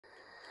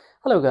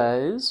Hello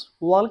guys,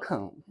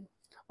 welcome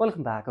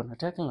back on the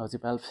Technology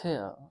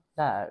Welfare.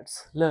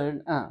 Let's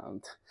learn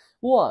and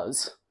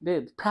watch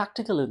with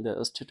practical in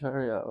this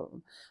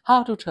tutorial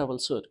how to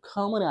troubleshoot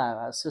common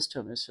iOS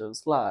system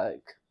issues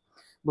like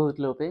boot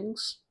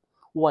loopings,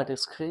 white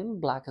screen,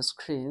 black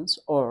screens,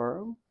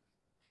 or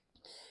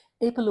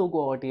Apple logo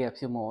or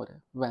DFU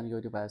mode when your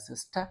device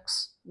is stuck.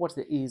 What's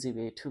the easy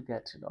way to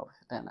get rid of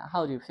it and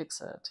how do you fix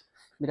it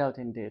without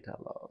any data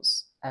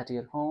loss at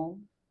your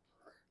home?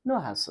 No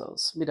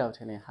hassles,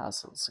 without any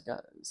hassles,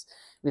 guys.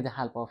 With the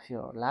help of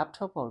your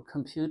laptop or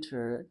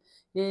computer,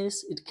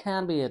 yes, it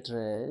can be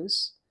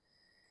addressed.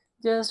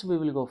 Just we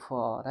will go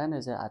for an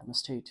as an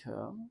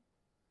administrator.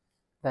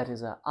 That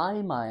is a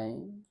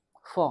iMy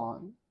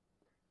phone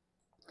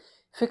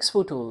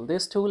Fixful tool.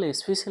 This tool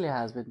especially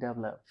has been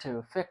developed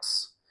to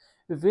fix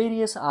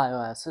various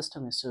iOS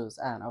system issues,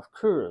 and of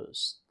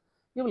course,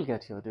 you will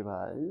get your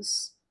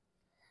device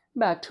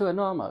back to a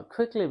normal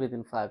quickly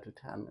within 5 to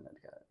 10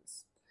 minutes, guys.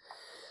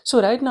 So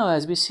right now,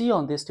 as we see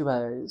on this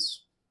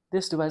device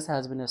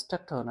has been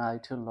stuck on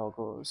iTunes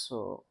logo.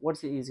 So what's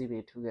the easy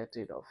way to get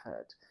rid of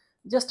it?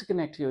 Just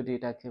connect your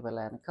data cable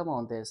and come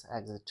on this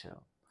exit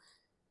to.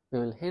 We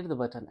will hit the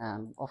button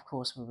and of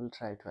course we will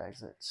try to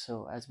exit.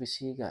 So as we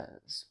see,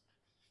 guys,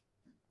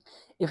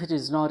 if it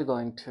is not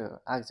going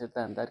to exit,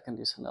 then that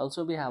condition.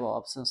 Also, we have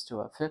options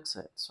to fix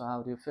it. So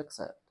how do you fix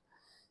it?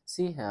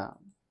 See here,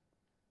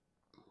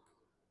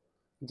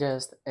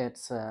 just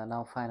it's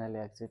now finally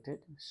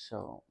exited.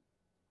 So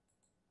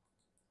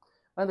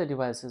when the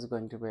device is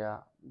going to be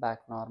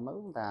back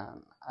normal,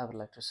 then I would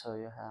like to show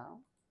you how.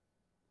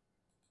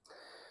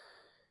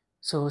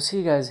 So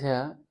see guys,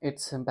 here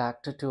it's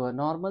back to a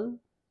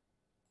normal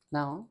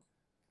now.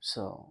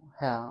 So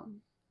here,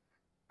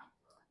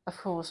 of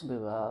course, we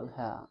will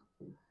here,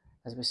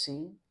 as we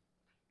see,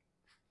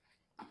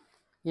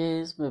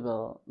 yes, we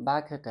will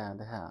back it, and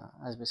here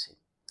as we see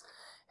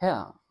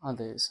here on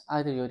this,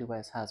 either your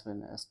device has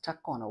been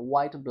stuck on a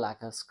white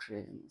black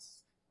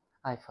screens,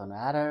 iPhone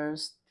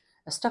errors,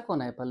 stuck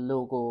on Apple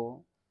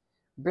logo,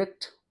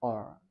 bricked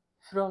or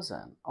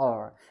frozen,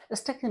 or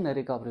stuck in a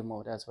recovery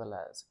mode, as well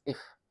as if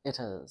it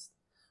is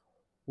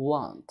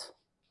want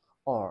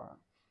or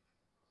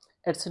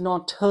it's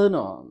not turn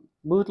on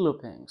boot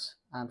loopings.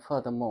 And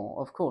furthermore,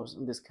 of course,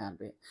 this can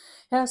be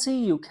here.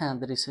 See, you can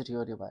reset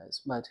your device,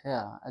 but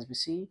here as we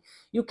see,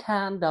 you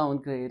can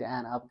downgrade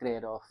and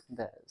upgrade of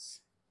this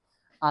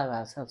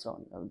iOS also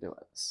on your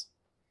device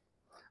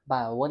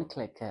by one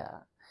click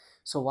here.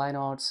 So why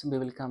not, we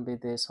will come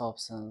with these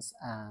options,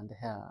 and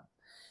here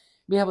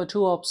we have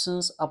two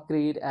options,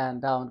 upgrade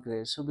and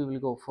downgrade. So we will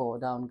go for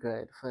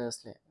downgrade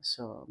firstly.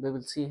 So we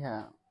will see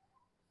here.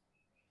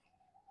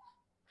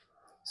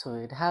 So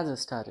it has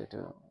started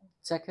to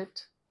check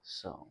it.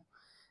 So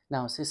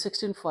now see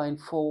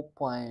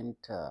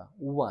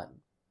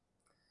 16.4.1.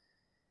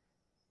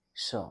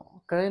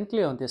 So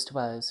currently on this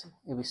device,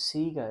 if we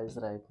see guys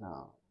right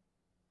now,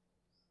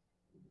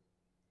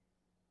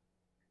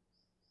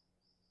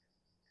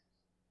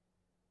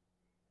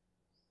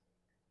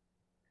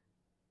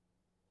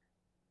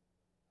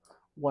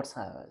 what's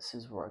iOS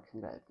is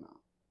working right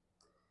now.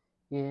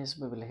 Yes,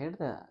 we will hit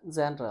the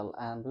general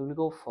and we will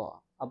go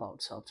for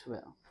about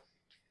software.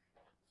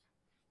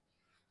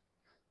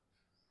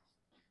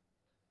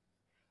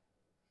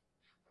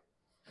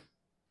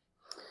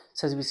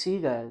 So as we see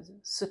guys,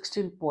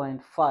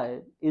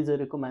 16.5 is a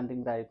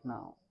recommending right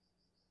now,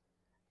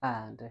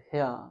 and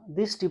here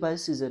this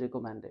device is a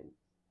recommending,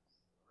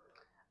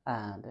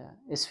 and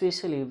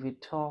especially if we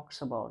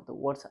talks about the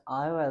what's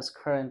iOS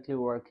currently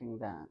working,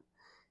 then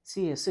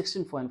see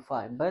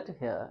 16.5, but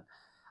here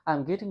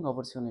I'm getting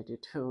opportunity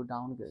to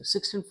downgrade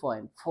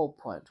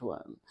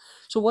 16.4.1.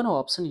 So one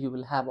option you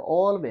will have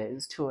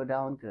always to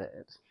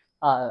downgrade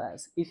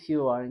iOS if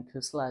you are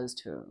inclined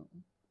to.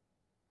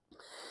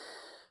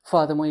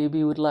 Furthermore, if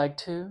you would like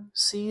to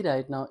see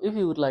right now, if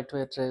you would like to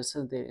address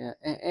the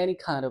any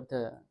kind of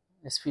the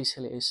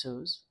special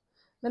issues,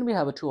 then we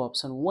have two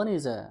options. One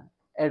is a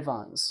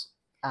advanced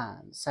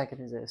and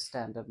second is a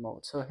standard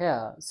mode. So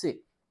here,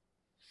 see,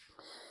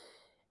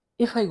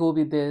 if I go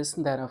with this,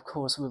 then of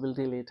course we will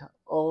delete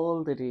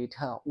all the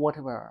data,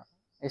 whatever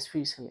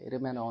especially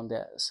remain on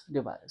this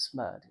device.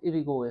 But if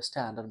we go a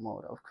standard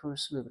mode, of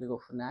course we will go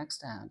for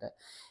next, and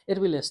it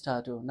will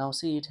start to now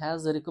see it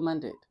has the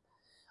recommended.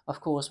 Of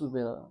course we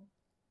will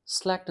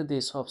select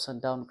this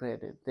option,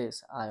 downgrade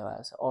this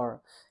iOS,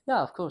 or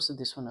yeah, of course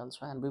this one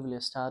also, and we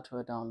will start to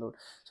a download.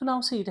 So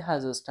now see it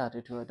has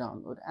started to a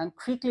download, and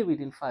quickly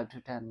within 5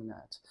 to 10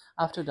 minutes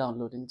after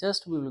downloading,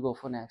 just we will go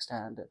for next,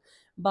 and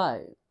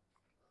by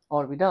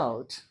or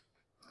without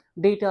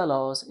data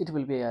loss, it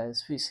will be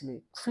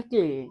especially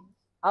quickly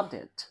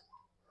update.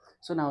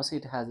 So now see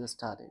it has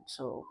started.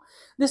 So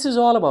this is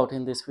all about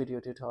in this video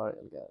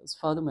tutorial, guys.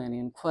 Further any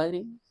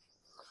inquiry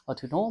or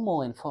to know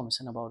more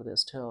information about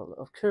this tool,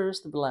 of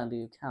course, the blend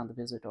you can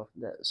visit of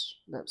this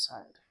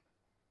website.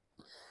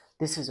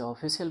 This is the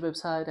official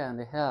website, and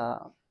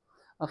here,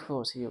 of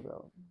course, you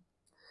will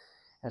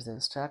Here's the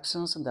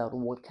instructions that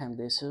what can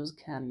this use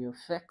can you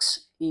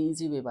fix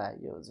easy way by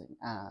using,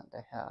 and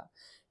I have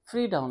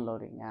free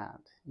downloading and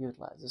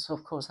utilizes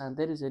of course, and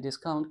there is a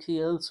discount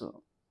key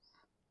also.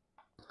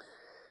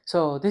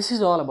 So this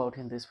is all about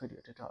in this video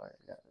tutorial,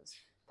 guys.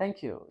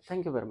 Thank you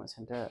very much,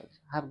 and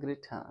have a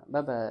great time.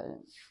 Bye bye.